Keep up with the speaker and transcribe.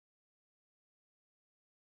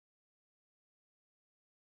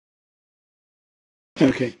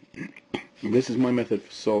Okay, this is my method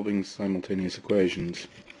for solving simultaneous equations.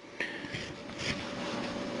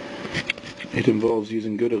 It involves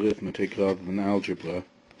using good arithmetic rather than algebra,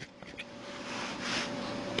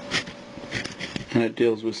 and it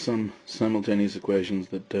deals with some simultaneous equations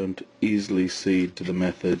that don't easily cede to the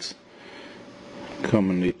methods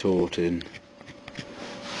commonly taught in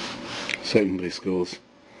secondary schools.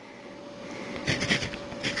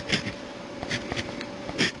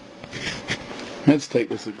 Let's take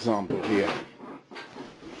this example here.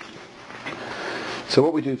 So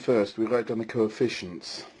what we do first, we write down the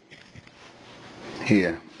coefficients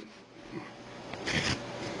here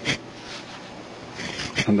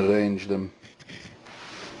and arrange them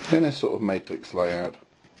in a sort of matrix layout.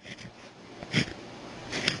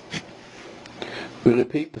 We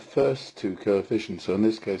repeat the first two coefficients, so in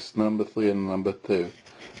this case number 3 and number 2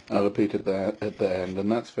 are repeated there at the end,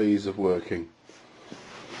 and that's for ease of working.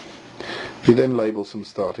 We then label some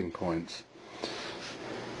starting points.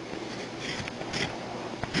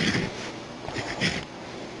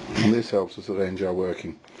 And this helps us arrange our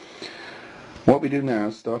working. What we do now,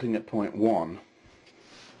 starting at point 1,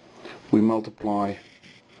 we multiply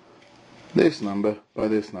this number by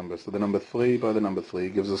this number. So the number 3 by the number 3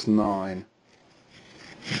 gives us 9.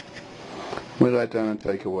 We write down and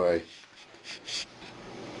take away.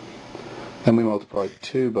 Then we multiply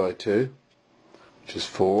 2 by 2, which is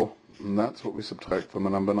 4. And that's what we subtract from the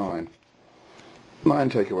number 9. 9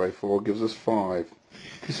 take away 4 gives us 5.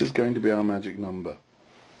 This is going to be our magic number.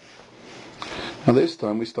 Now this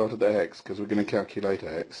time we start at the x, because we're going to calculate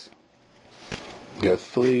x. We go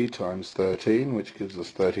 3 times 13, which gives us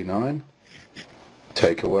 39.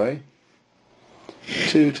 Take away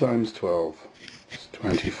 2 times 12, is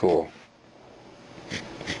 24.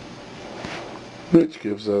 Which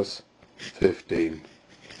gives us 15.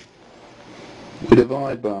 We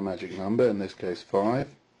divide by our magic number, in this case 5,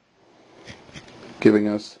 giving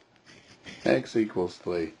us x equals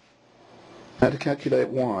 3. Now to calculate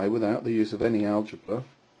y without the use of any algebra,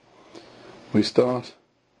 we start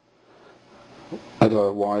at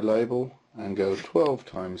our y label and go 12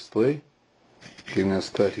 times 3, giving us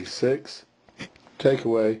 36. Take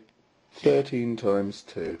away 13 times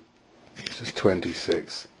 2, which is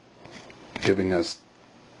 26, giving us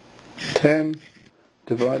 10.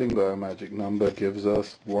 Dividing by our magic number gives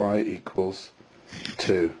us y equals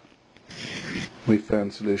 2. We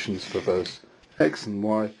found solutions for both x and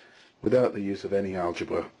y without the use of any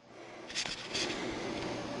algebra.